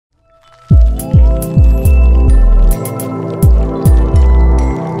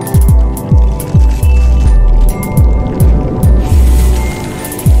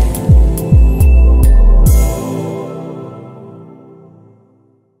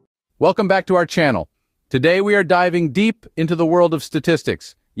Welcome back to our channel. Today we are diving deep into the world of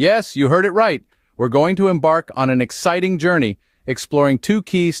statistics. Yes, you heard it right. We're going to embark on an exciting journey exploring two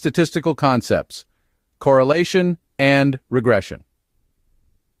key statistical concepts: correlation and regression.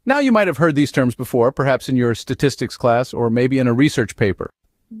 Now you might have heard these terms before, perhaps in your statistics class or maybe in a research paper.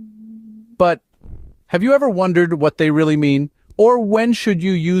 But have you ever wondered what they really mean? Or when should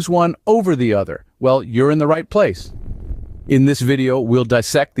you use one over the other? Well, you're in the right place. In this video, we'll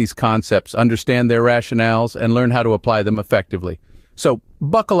dissect these concepts, understand their rationales, and learn how to apply them effectively. So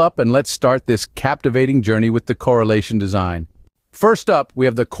buckle up and let's start this captivating journey with the correlation design. First up, we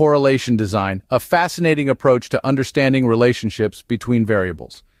have the correlation design, a fascinating approach to understanding relationships between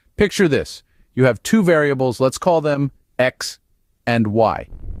variables. Picture this. You have two variables, let's call them X and Y.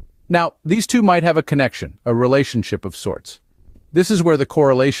 Now, these two might have a connection, a relationship of sorts. This is where the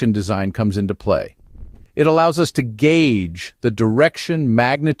correlation design comes into play. It allows us to gauge the direction,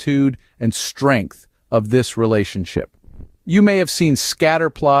 magnitude, and strength of this relationship. You may have seen scatter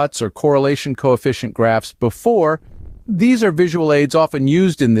plots or correlation coefficient graphs before. These are visual aids often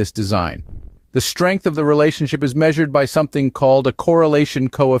used in this design. The strength of the relationship is measured by something called a correlation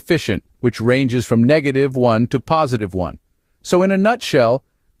coefficient, which ranges from -1 to +1. So in a nutshell,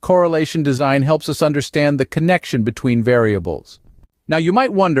 correlation design helps us understand the connection between variables. Now you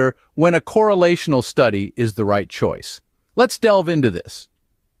might wonder when a correlational study is the right choice. Let's delve into this.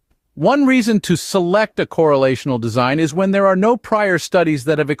 One reason to select a correlational design is when there are no prior studies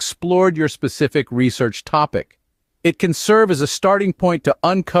that have explored your specific research topic. It can serve as a starting point to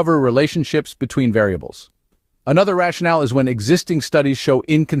uncover relationships between variables. Another rationale is when existing studies show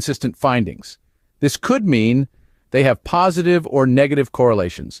inconsistent findings. This could mean they have positive or negative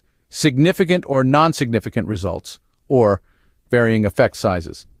correlations, significant or non-significant results, or varying effect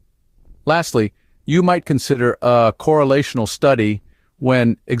sizes. Lastly, you might consider a correlational study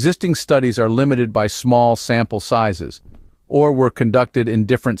when existing studies are limited by small sample sizes or were conducted in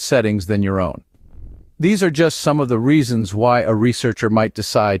different settings than your own. These are just some of the reasons why a researcher might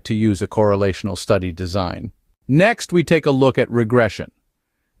decide to use a correlational study design. Next, we take a look at regression.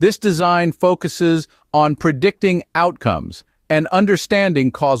 This design focuses on predicting outcomes and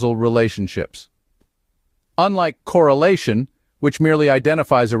understanding causal relationships. Unlike correlation, which merely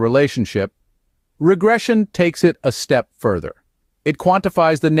identifies a relationship, regression takes it a step further. It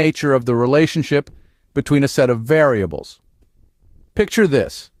quantifies the nature of the relationship between a set of variables. Picture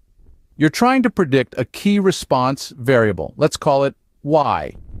this. You're trying to predict a key response variable, let's call it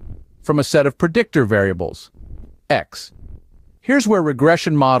Y, from a set of predictor variables, X. Here's where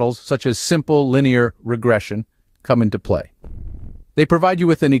regression models, such as simple linear regression, come into play. They provide you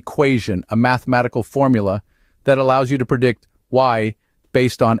with an equation, a mathematical formula that allows you to predict Y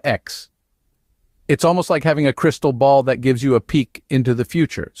based on X. It's almost like having a crystal ball that gives you a peek into the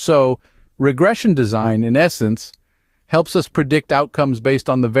future. So, regression design, in essence, helps us predict outcomes based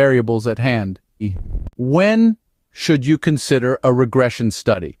on the variables at hand. When should you consider a regression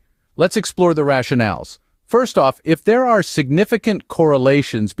study? Let's explore the rationales. First off, if there are significant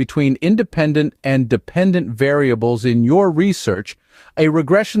correlations between independent and dependent variables in your research, a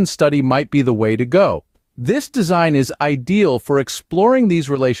regression study might be the way to go. This design is ideal for exploring these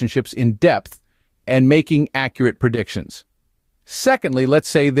relationships in depth and making accurate predictions. Secondly, let's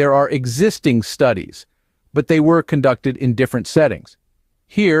say there are existing studies, but they were conducted in different settings.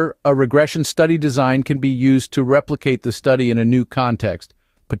 Here, a regression study design can be used to replicate the study in a new context,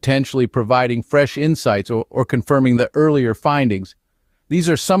 potentially providing fresh insights or confirming the earlier findings. These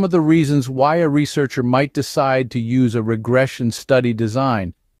are some of the reasons why a researcher might decide to use a regression study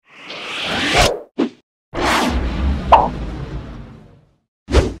design.